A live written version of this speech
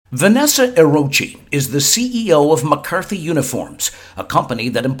Vanessa Erochi is the CEO of McCarthy Uniforms, a company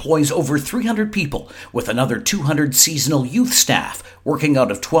that employs over 300 people with another 200 seasonal youth staff working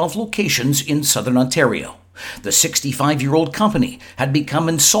out of 12 locations in southern Ontario. The 65-year-old company had become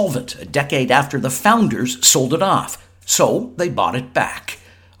insolvent a decade after the founders sold it off, so they bought it back.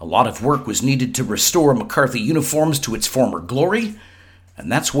 A lot of work was needed to restore McCarthy Uniforms to its former glory, and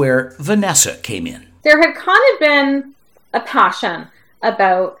that's where Vanessa came in. There had kind of been a passion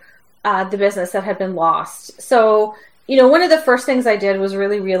about the business that had been lost. So, one of the first things I did was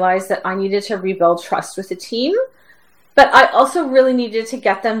really realize that I needed to rebuild trust with the team, but I also really needed to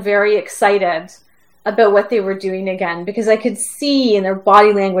get them very excited about what they were doing again, because I could see in their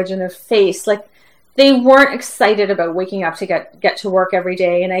body language and their face, like they weren't excited about waking up to get to work every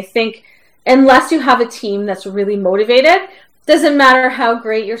day. And I think unless you have a team that's really motivated, doesn't matter how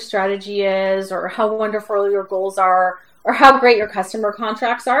great your strategy is or how wonderful your goals are, or how great your customer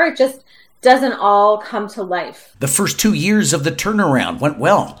contracts are, it just doesn't all come to life. The first 2 years of the turnaround went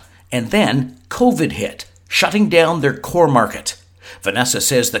well, and then COVID hit, shutting down their core market. Vanessa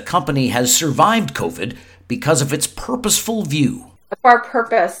says the company has survived COVID because of its purposeful view. If our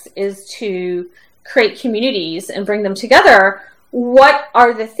purpose is to create communities and bring them together, what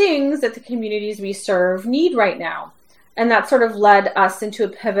are the things that the communities we serve need right now? And that sort of led us into a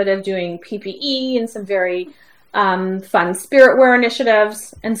pivot of doing PPE and some very fun spirit wear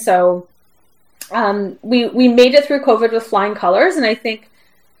initiatives. And so we made it through COVID with flying colors. And I think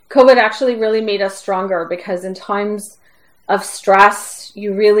COVID actually really made us stronger, because in times of stress,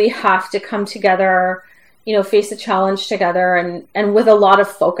 you really have to come together, face a challenge together and with a lot of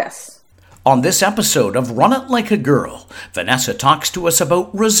focus. On this episode of Run It Like a Girl, Vanessa talks to us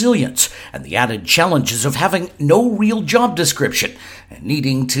about resilience and the added challenges of having no real job description and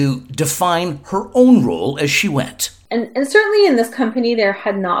needing to define her own role as she went. And certainly in this company, there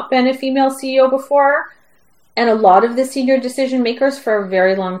had not been a female CEO before, and a lot of the senior decision makers for a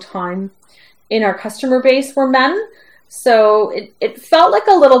very long time in our customer base were men. So it felt like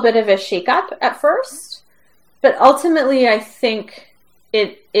a little bit of a shakeup at first, but ultimately I think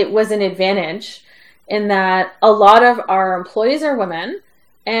it was an advantage in that a lot of our employees are women,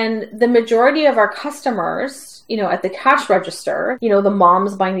 and the majority of our customers, at the cash register, the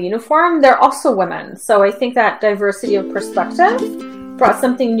moms buying the uniform, they're also women. So I think that diversity of perspective brought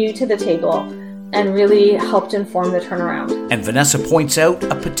something new to the table and really helped inform the turnaround. And Vanessa points out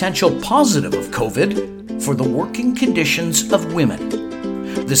a potential positive of COVID for the working conditions of women.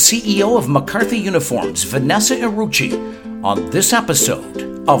 The CEO of McCarthy Uniforms, Vanessa Erochi, on this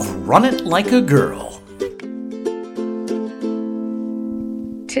episode of Run It Like a Girl.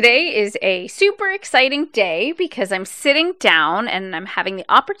 Today is a super exciting day because I'm sitting down and I'm having the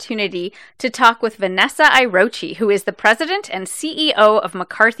opportunity to talk with Vanessa Erochi, who is the president and CEO of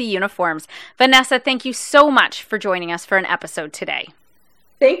McCarthy Uniforms. Vanessa, thank you so much for joining us for an episode today.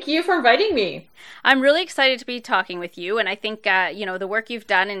 Thank you for inviting me. I'm really excited to be talking with you, and I think, the work you've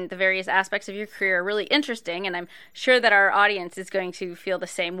done in the various aspects of your career are really interesting, and I'm sure that our audience is going to feel the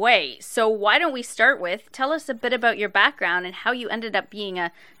same way. So why don't we start with, tell us a bit about your background and how you ended up being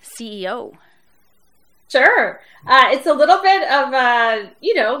a CEO. Sure. It's a little bit of,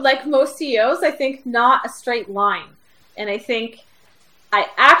 like most CEOs, I think not a straight line. And I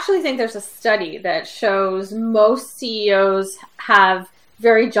actually think there's a study that shows most CEOs have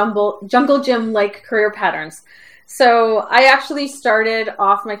very jungle gym-like career patterns. So I actually started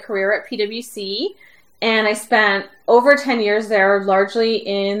off my career at PwC, and I spent over 10 years there, largely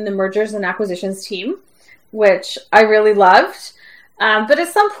in the mergers and acquisitions team, which I really loved. But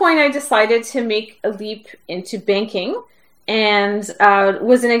at some point, I decided to make a leap into banking, and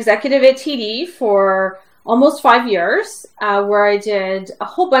was an executive at TD for almost 5 years, where I did a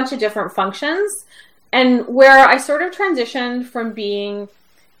whole bunch of different functions, and where I sort of transitioned from being,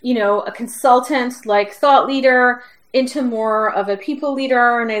 a consultant, like thought leader, into more of a people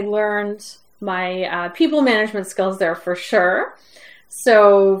leader. And I learned my people management skills there for sure.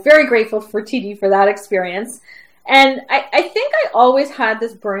 So very grateful for TD for that experience. And I think I always had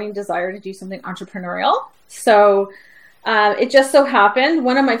this burning desire to do something entrepreneurial. So it just so happened,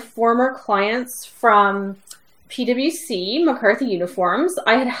 one of my former clients from PwC, McCarthy Uniforms,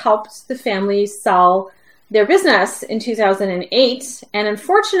 I had helped the family sell their business in 2008. And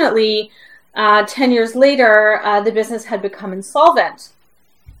unfortunately, 10 years later, the business had become insolvent.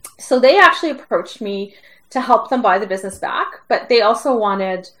 So they actually approached me to help them buy the business back, but they also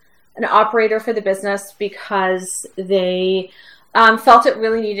wanted an operator for the business because they felt it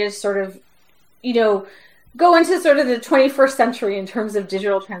really needed to sort of, go into sort of the 21st century in terms of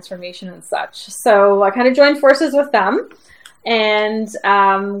digital transformation and such. So I kind of joined forces with them. And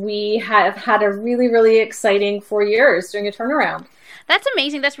we have had a really, really exciting 4 years doing a turnaround. That's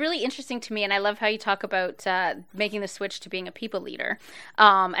amazing. That's really interesting to me. And I love how you talk about making the switch to being a people leader.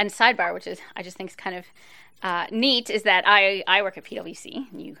 And sidebar, which is I just think is kind of neat, is that I work at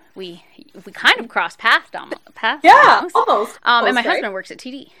PwC. We kind of cross paths. Yeah, almost. And my husband works at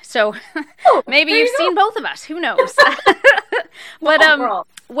TD. So maybe you've seen both of us. Who knows? But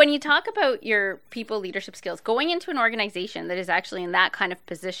when you talk about your people leadership skills, going into an organization that is actually in that kind of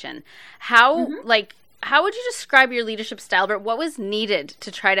position, how would you describe your leadership style? But what was needed to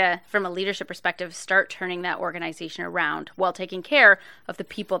try to, from a leadership perspective, start turning that organization around while taking care of the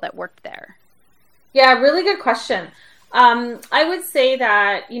people that worked there? Yeah, really good question. I would say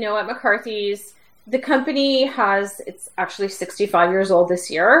that, at McCarthy's, the company it's actually 65 years old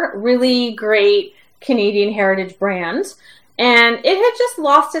this year, really great Canadian heritage brand. And it had just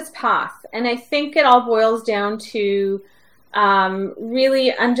lost its path. And I think it all boils down to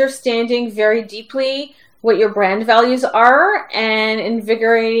really understanding very deeply what your brand values are and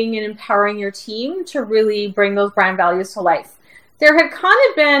invigorating and empowering your team to really bring those brand values to life. There had kind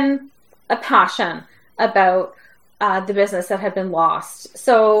of been a passion about the business that had been lost.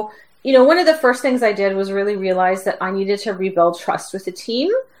 So, one of the first things I did was really realize that I needed to rebuild trust with the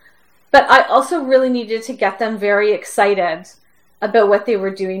team, but I also really needed to get them very excited about what they were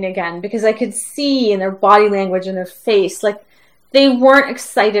doing again, because I could see in their body language and their face, like they weren't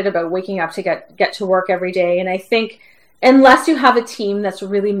excited about waking up to get to work every day. And I think unless you have a team that's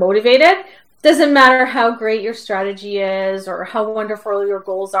really motivated, doesn't matter how great your strategy is or how wonderful your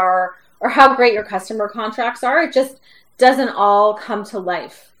goals are or how great your customer contracts are, it just doesn't all come to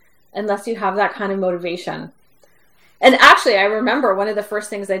life unless you have that kind of motivation. And actually, I remember one of the first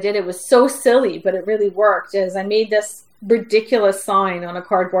things I did, it was so silly, but it really worked, is I made this ridiculous sign on a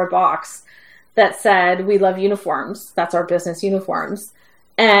cardboard box that said, "We love uniforms." That's our business, uniforms.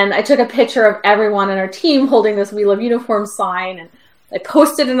 And I took a picture of everyone in our team holding this "We love uniforms" sign, and I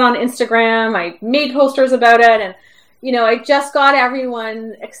posted it on Instagram. I made posters about it. And, I just got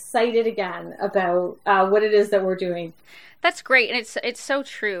everyone excited again about what it is that we're doing. That's great. And it's so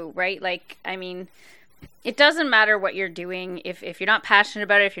true, right? It doesn't matter what you're doing. If you're not passionate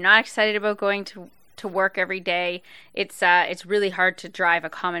about it, if you're not excited about going to work every day, it's really hard to drive a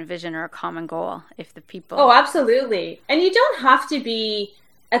common vision or a common goal if the people... Oh, absolutely. And you don't have to be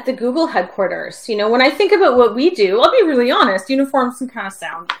at the Google headquarters. When I think about what we do, I'll be really honest, uniforms can kind of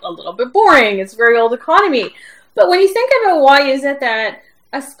sound a little bit boring. It's very old economy. But when you think about why is it that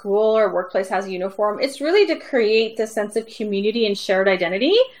a school or workplace has a uniform, it's really to create this sense of community and shared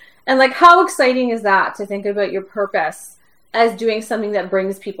identity. And how exciting is that to think about your purpose as doing something that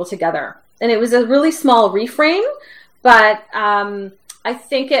brings people together? And it was a really small reframe, but I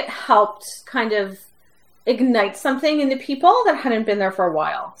think it helped kind of ignite something in the people that hadn't been there for a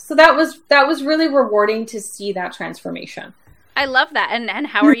while. So that was really rewarding to see that transformation. I love that. And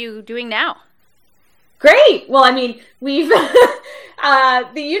how are you doing now? Great. Well, we've the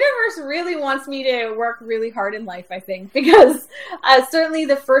universe really wants me to work really hard in life, I think, because certainly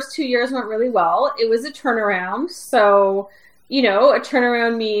the first 2 years went really well. It was a turnaround. So, a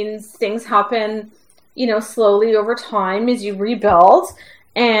turnaround means things happen, slowly over time as you rebuild.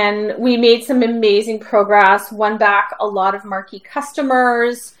 And we made some amazing progress, won back a lot of marquee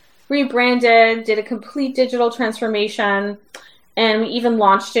customers, rebranded, did a complete digital transformation. And we even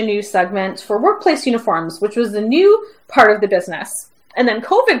launched a new segment for workplace uniforms, which was the new part of the business. And then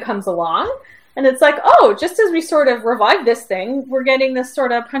COVID comes along, and it's like, just as we sort of revived this thing, we're getting this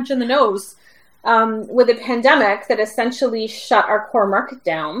sort of punch in the nose with a pandemic that essentially shut our core market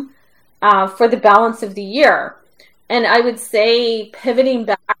down for the balance of the year. And I would say, pivoting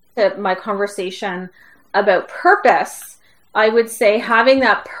back to my conversation about purpose, I would say having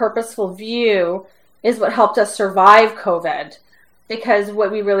that purposeful view is what helped us survive COVID. Because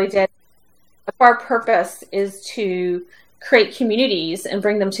what we really did, our purpose is to create communities and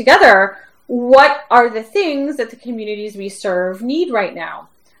bring them together. What are the things that the communities we serve need right now?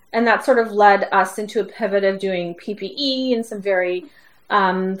 And that sort of led us into a pivot of doing PPE and some very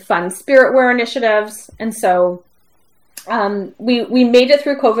fun spirit wear initiatives. And so we made it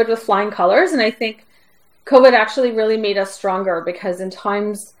through COVID with flying colors. And I think COVID actually really made us stronger, because in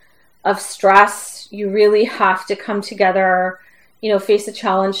times of stress, you really have to come together, face a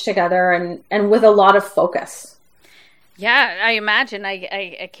challenge together and with a lot of focus. Yeah, I imagine.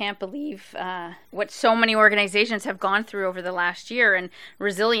 I can't believe what so many organizations have gone through over the last year, and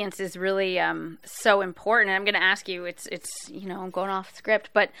resilience is really so important. And I'm going to ask you, it's I'm going off script,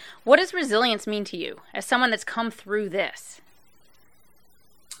 but what does resilience mean to you as someone that's come through this?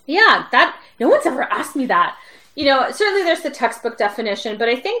 Yeah, that no one's ever asked me that. certainly there's the textbook definition, but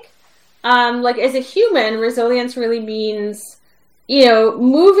I think like as a human, resilience really means,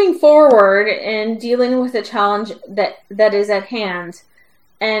 moving forward and dealing with the challenge that is at hand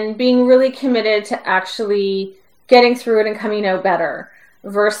and being really committed to actually getting through it and coming out better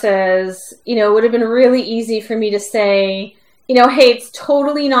versus, it would have been really easy for me to say, hey, it's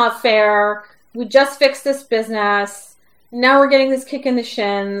totally not fair. We just fixed this business. Now we're getting this kick in the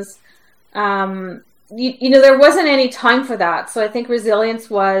shins. There wasn't any time for that. So I think resilience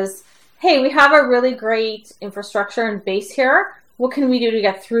was, hey, we have a really great infrastructure and base here. What can we do to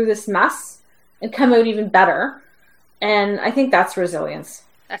get through this mess and come out even better? And I think that's resilience.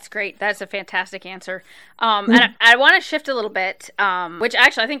 That's great. That's a fantastic answer. And I want to shift a little bit, which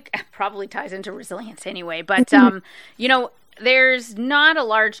actually I think probably ties into resilience anyway. But, there's not a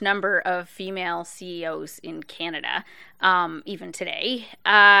large number of female CEOs in Canada, even today.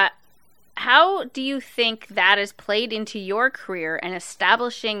 How do you think that has played into your career and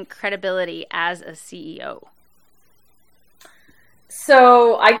establishing credibility as a CEO?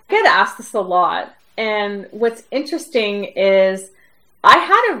 So I get asked this a lot. And what's interesting is I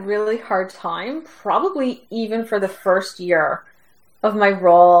had a really hard time, probably even for the first year of my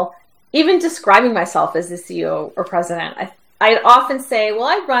role, even describing myself as the CEO or president. I'd often say, well,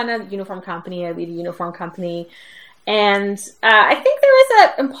 I run a uniform company, I lead a uniform company. And I think there is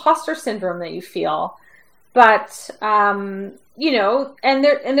that imposter syndrome that you feel. But, and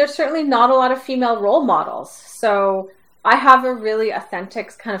there's certainly not a lot of female role models. So I have a really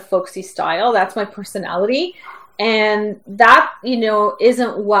authentic kind of folksy style. That's my personality. And that,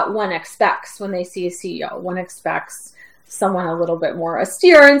 isn't what one expects when they see a CEO. One expects someone a little bit more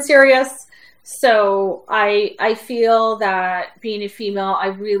austere and serious. So I feel that being a female, I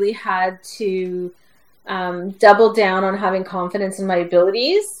really had to double down on having confidence in my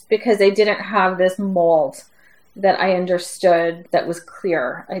abilities because I didn't have this mold that I understood that was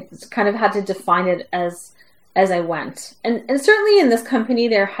clear. I kind of had to define it as I went. And certainly in this company,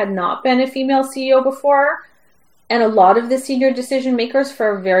 there had not been a female CEO before. And a lot of the senior decision makers for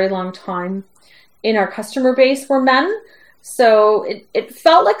a very long time in our customer base were men. So it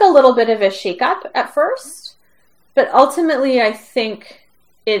felt like a little bit of a shakeup at first. But ultimately, I think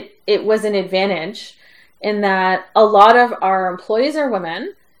it was an advantage in that a lot of our employees are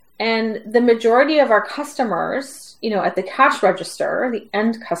women. And the majority of our customers, at the cash register, the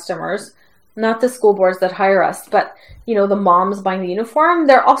end customers, not the school boards that hire us, but, the moms buying the uniform,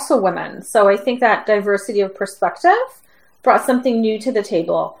 they're also women. So I think that diversity of perspective brought something new to the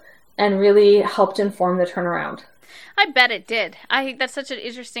table and really helped inform the turnaround. I bet it did. I think that's such an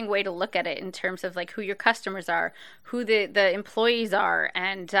interesting way to look at it in terms of like who your customers are, who the employees are,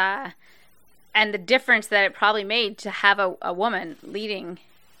 and the difference that it probably made to have a woman leading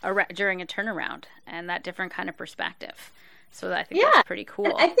during a turnaround and that different kind of perspective. So I think that's pretty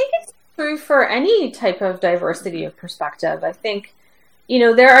cool. I think it's true for any type of diversity of perspective. I think,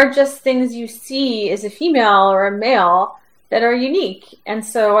 there are just things you see as a female or a male that are unique. And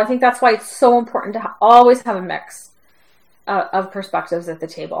so I think that's why it's so important to always have a mix of perspectives at the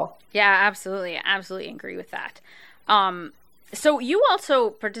table. Yeah, absolutely. I absolutely agree with that. So you also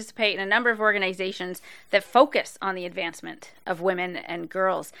participate in a number of organizations that focus on the advancement of women and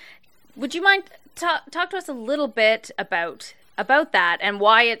girls. Would you mind talk to us a little bit about that and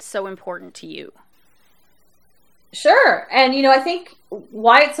why it's so important to you? Sure. And, I think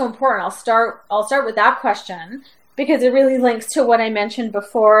why it's so important, I'll start with that question because it really links to what I mentioned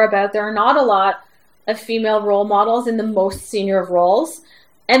before about there are not a lot of female role models in the most senior of roles.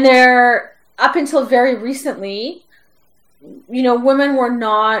 And they're up until very recently, women were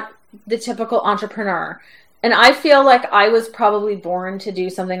not the typical entrepreneur. And I feel like I was probably born to do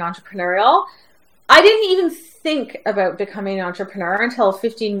something entrepreneurial. I didn't even think about becoming an entrepreneur until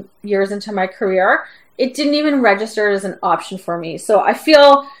 15 years into my career. It didn't even register as an option for me. So I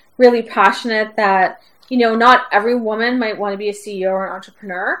feel really passionate that, not every woman might want to be a CEO or an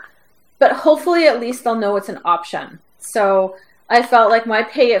entrepreneur, but hopefully at least they'll know it's an option. So I felt like my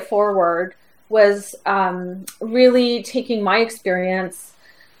pay it forward was really taking my experience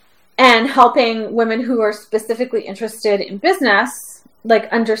and helping women who are specifically interested in business,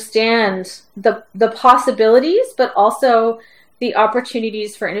 understand the possibilities, but also the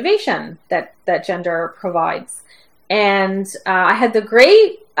opportunities for innovation that gender provides. And I had the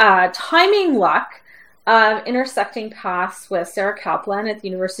great timing luck of intersecting paths with Sarah Kaplan at the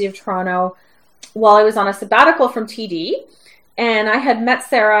University of Toronto while I was on a sabbatical from TD. And I had met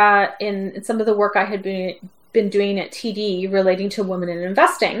Sarah in some of the work I had been doing at TD relating to women in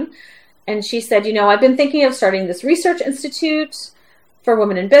investing. And she said, I've been thinking of starting this research institute. for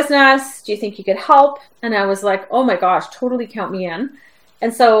women in business. Do you think you could help? And I was like, oh my gosh, totally count me in.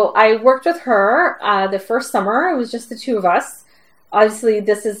 And so I worked with her the first summer. It was just the two of us. Obviously,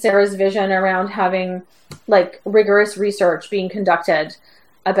 this is Sarah's vision around having like rigorous research being conducted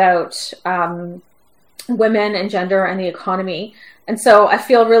about women and gender and the economy. And so I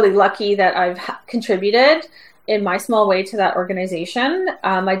feel really lucky that I've contributed in my small way to that organization.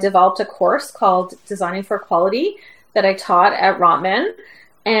 I developed a course called Designing for Equality that I taught at Rotman.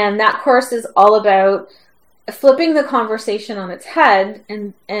 And that course is all about flipping the conversation on its head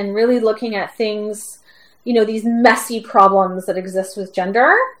and really looking at things, you know, these messy problems that exist with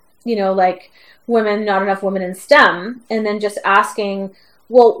gender, you know, like not enough women in STEM, and then just asking,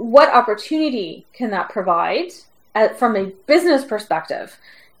 well, what opportunity can that provide from a business perspective?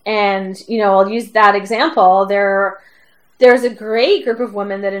 And, you know, I'll use that example. There's a great group of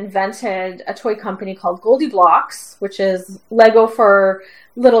women that invented a toy company called Goldie Blocks, which is Lego for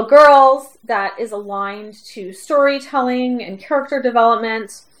little girls that is aligned to storytelling and character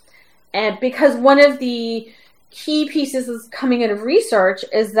development. And because one of the key pieces coming out of research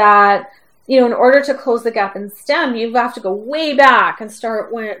is that, you know, in order to close the gap in STEM, you have to go way back and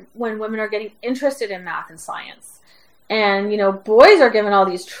start when women are getting interested in math and science. And, you know, boys are given all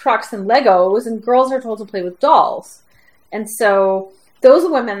these trucks and Legos and girls are told to play with dolls. And so those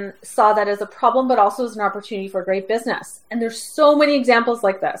women saw that as a problem, but also as an opportunity for great business. And there's so many examples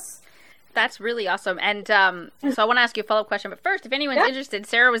like this. That's really awesome. And so I want to ask you a follow-up question. But first, if anyone's interested,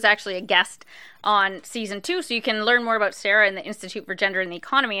 Sarah was actually a guest on season 2. So you can learn more about Sarah and the Institute for Gender and the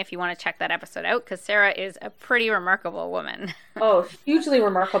Economy if you want to check that episode out, because Sarah is a pretty remarkable woman. Oh, hugely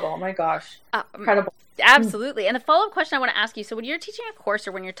remarkable. Oh my gosh. Incredible. Absolutely. And the follow-up question I want to ask you, so when you're teaching a course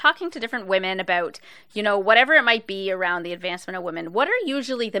or when you're talking to different women about, you know, whatever it might be around the advancement of women, what are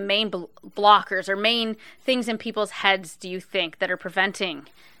usually the main blockers or main things in people's heads, do you think, that are preventing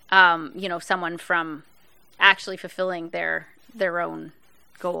you know, someone from actually fulfilling their own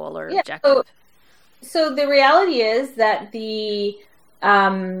goal or objective? So the reality is that the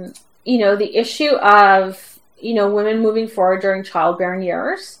issue of, you know, women moving forward during childbearing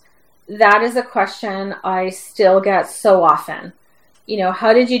years, that is a question I still get so often. You know,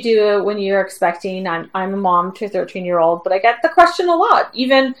 how did you do it when you were expecting? I'm a mom to a 13-year-old, but I get the question a lot.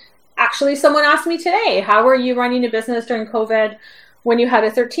 Even actually someone asked me today, how are you running a business during COVID when you had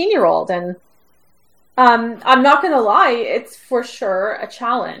a 13-year-old? And I'm not going to lie, it's for sure a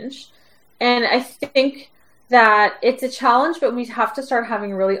challenge. And I think that it's a challenge, but we have to start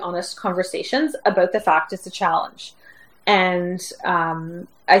having really honest conversations about the fact it's a challenge. And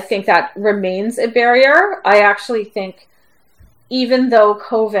I think that remains a barrier. I actually think even though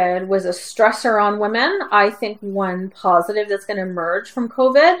COVID was a stressor on women, I think one positive that's going to emerge from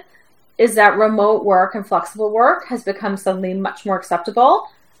COVID is that remote work and flexible work has become suddenly much more acceptable.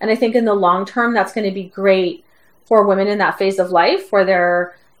 And I think in the long term, that's going to be great for women in that phase of life where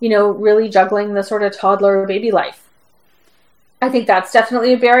they're, you know, really juggling the sort of toddler baby life. I think that's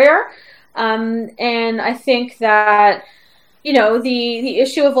definitely a barrier. And I think that, you know, the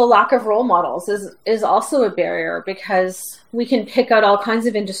issue of a lack of role models is also a barrier, because we can pick out all kinds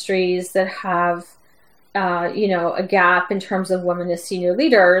of industries that have, you know, a gap in terms of women as senior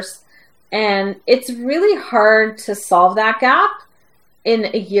leaders. And it's really hard to solve that gap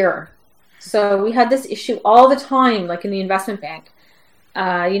in a year. So we had this issue all the time, like in the investment bank.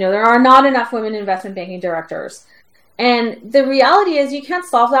 You know, there are not enough women investment banking directors. And the reality is you can't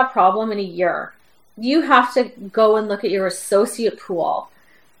solve that problem in a year. You have to go and look at your associate pool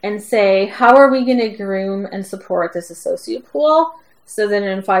and say, how are we going to groom and support this associate pool so that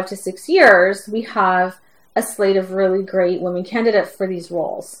in 5 to 6 years, we have a slate of really great women candidates for these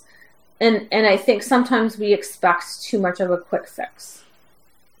roles. And I think sometimes we expect too much of a quick fix.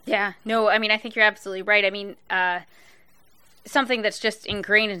 Yeah, no, I mean, I think you're absolutely right. I mean, something that's just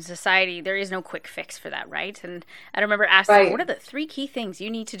ingrained in society, there is no quick fix for that, right? And I remember asking, what are the 3 key things you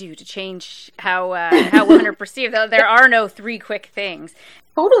need to do to change how women are perceived? There are no 3 quick things.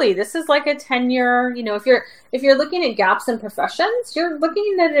 Totally. This is like a 10-year, you know, if you're looking at gaps in professions, you're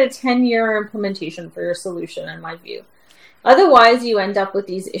looking at a 10-year implementation for your solution, in my view. Otherwise, you end up with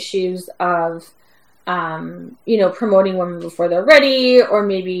these issues of, you know, promoting women before they're ready, or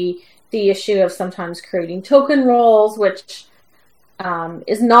maybe the issue of sometimes creating token roles, which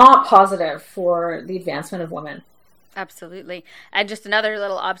is not positive for the advancement of women. Absolutely. And just another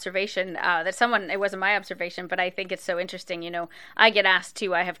little observation that it wasn't my observation, but I think it's so interesting. You know, I get asked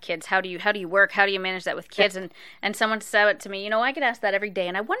too, I have kids, how do you work? How do you manage that with kids? And someone said it to me, you know, I get asked that every day.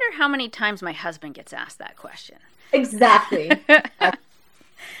 And I wonder how many times my husband gets asked that question. Exactly.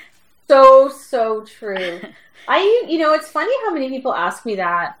 So true. It's funny how many people ask me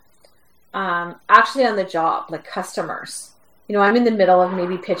that, actually on the job, like customers. I'm in the middle of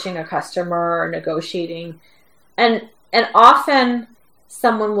maybe pitching a customer or negotiating, and often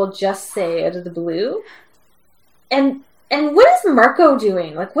someone will just say out of the blue, and what is Marco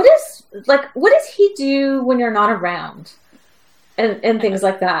doing? Like, what does he do when you're not around? And things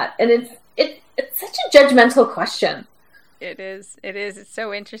like that. And it's such a judgmental question. It is. It's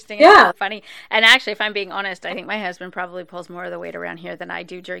so interesting. Yeah. It's so funny. And actually, if I'm being honest, I think my husband probably pulls more of the weight around here than I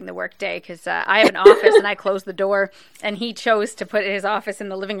do during the work day, because I have an office and I close the door, and he chose to put his office in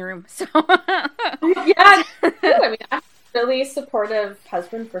the living room. So yeah, I'm a really supportive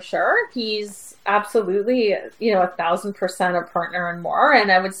husband for sure. He's absolutely, 1,000% a partner and more.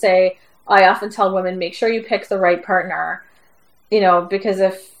 And I would say, I often tell women, make sure you pick the right partner, because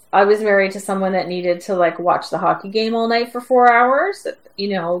if I was married to someone that needed to watch the hockey game all night for 4 hours,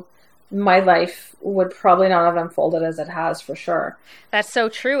 my life would probably not have unfolded as it has, for sure. That's so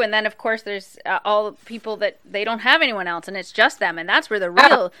true. And then of course there's all the people that they don't have anyone else and it's just them. And that's where the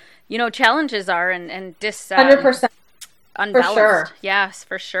real, challenges are and 100%. Unbalanced. For sure. Yes,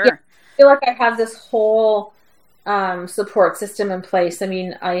 for sure. Yeah, I feel like I have this whole support system in place. I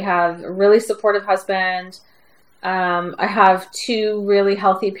mean, I have a really supportive husband. I have 2 really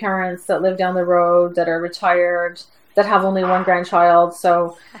healthy parents that live down the road that are retired, that have only 1 grandchild.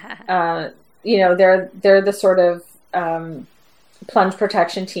 So, they're the sort of plunge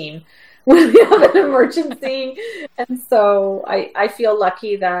protection team when we have an emergency. And so I feel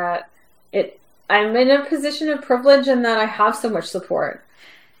lucky that I'm in a position of privilege and that I have so much support.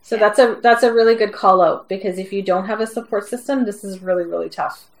 So that's a really good call out, because if you don't have a support system, this is really, really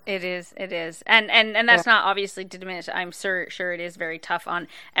tough. It is. And that's not obviously to diminish. I'm sure it is very tough on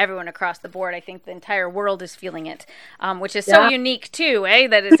everyone across the board. I think the entire world is feeling it, which is so unique too,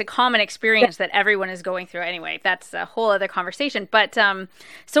 that it's a common experience that everyone is going through. Anyway, that's a whole other conversation. But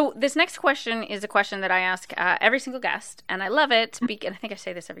so this next question is a question that I ask every single guest, and I love it. And I think I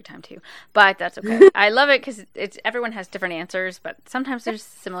say this every time too, but that's okay. I love it because everyone has different answers, but sometimes there's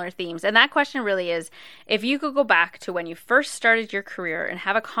similar themes. And that question really is, if you could go back to when you first started your career and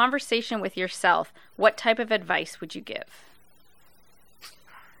have a conversation with yourself, what type of advice would you give?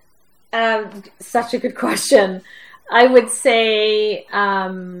 Such a good question. I would say, it's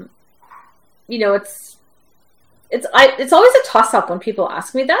always a toss up when people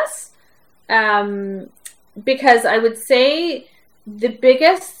ask me this, because I would say the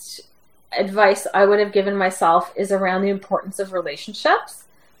biggest advice I would have given myself is around the importance of relationships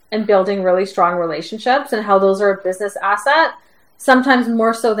and building really strong relationships, and how those are a business asset. Sometimes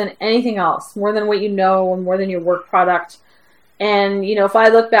more so than anything else, more than what you know and more than your work product. And, if I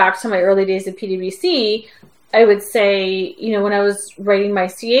look back to my early days at PwC, I would say, when I was writing my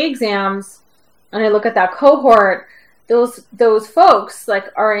CA exams and I look at that cohort, those folks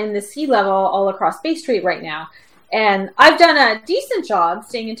are in the C-level all across Bay Street right now. And I've done a decent job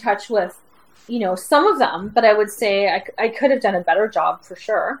staying in touch with, some of them, but I would say I could have done a better job for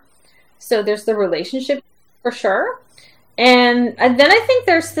sure. So there's the relationship for sure. And then I think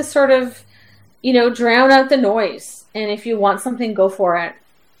there's this sort of, drown out the noise. And if you want something, go for it.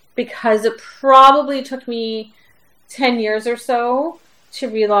 Because it probably took me 10 years or so to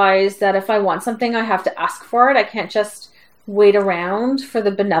realize that if I want something, I have to ask for it. I can't just wait around for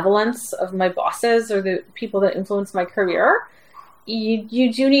the benevolence of my bosses or the people that influence my career.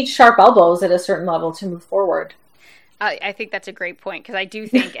 You do need sharp elbows at a certain level to move forward. I think that's a great point, because I do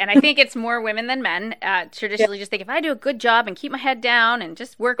think, and I think it's more women than men, traditionally just think, if I do a good job and keep my head down and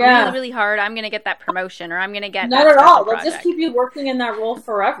just work really, really hard, I'm going to get that promotion, or I'm going to get Not at all. They'll just keep you working in that role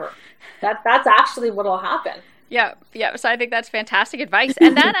forever. That's actually what will happen. Yeah. So I think that's fantastic advice.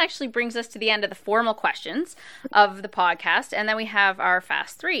 And that actually brings us to the end of the formal questions of the podcast. And then we have our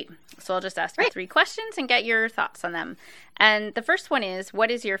Fast 3. So I'll just ask you 3 questions and get your thoughts on them. And the first one is,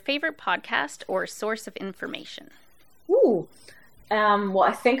 what is your favorite podcast or source of information? Ooh. Well,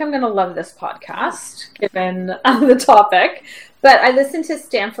 I think I'm going to love this podcast, given the topic. But I listen to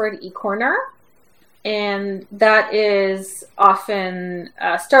Stanford eCorner, and that is often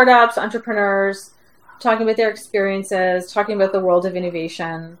startups, entrepreneurs, talking about their experiences, talking about the world of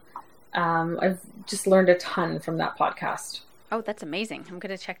innovation. I've just learned a ton from that podcast. Oh, that's amazing. I'm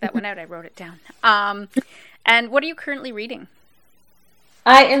going to check that one out. I wrote it down. And what are you currently reading?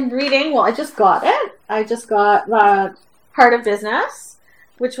 I am reading, I just got it. I just got Heart of Business,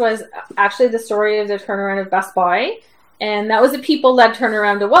 which was actually the story of the turnaround of Best Buy. And that was a people-led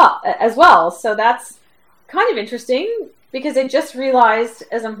turnaround as well. So that's kind of interesting, because I just realized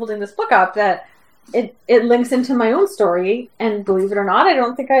as I'm holding this book up that it links into my own story. And believe it or not, I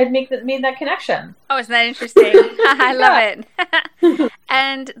don't think I had made that connection. Oh, isn't that interesting? I love it.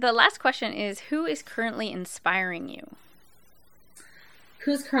 And the last question is, who is currently inspiring you?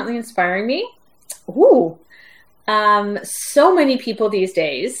 Who's currently inspiring me? Ooh, so many people these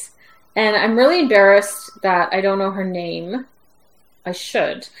days. And I'm really embarrassed that I don't know her name. I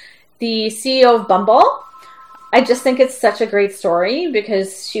should. The CEO of Bumble. I just think it's such a great story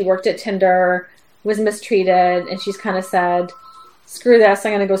because she worked at Tinder, was mistreated, and she's kind of said, screw this,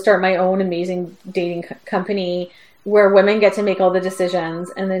 I'm going to go start my own amazing dating company where women get to make all the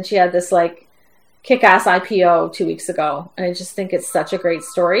decisions. And then she had this like kick-ass IPO 2 weeks ago. And I just think it's such a great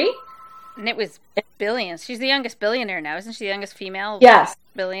story. And it was billions. She's the youngest billionaire now, isn't she? The youngest female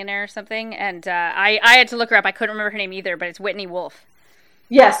billionaire or something? And I had to look her up. I couldn't remember her name either, but it's Whitney Wolf.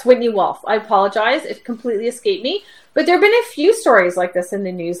 Yes, Whitney Wolf. I apologize. It completely escaped me. But there have been a few stories like this in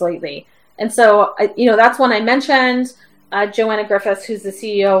the news lately. And so, that's one I mentioned. Joanna Griffiths, who's the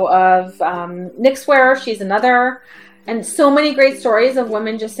CEO of Knixwear. She's another. And so many great stories of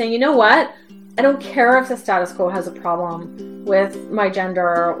women just saying, you know what? I don't care if the status quo has a problem with my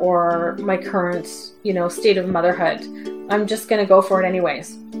gender or my current, state of motherhood. I'm just going to go for it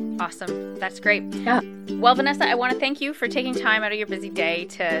anyways. Awesome. That's great. Yeah. Well, Vanessa, I want to thank you for taking time out of your busy day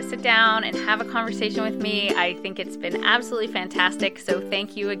to sit down and have a conversation with me. I think it's been absolutely fantastic. So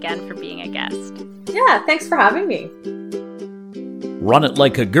thank you again for being a guest. Yeah, thanks for having me. Run It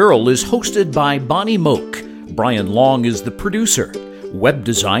Like a Girl is hosted by Bonnie Moak. Brian Long is the producer. Web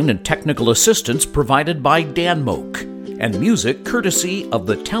design and technical assistance provided by Dan Moak. And music courtesy of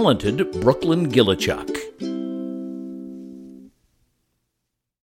the talented Brooklyn Gillichuk.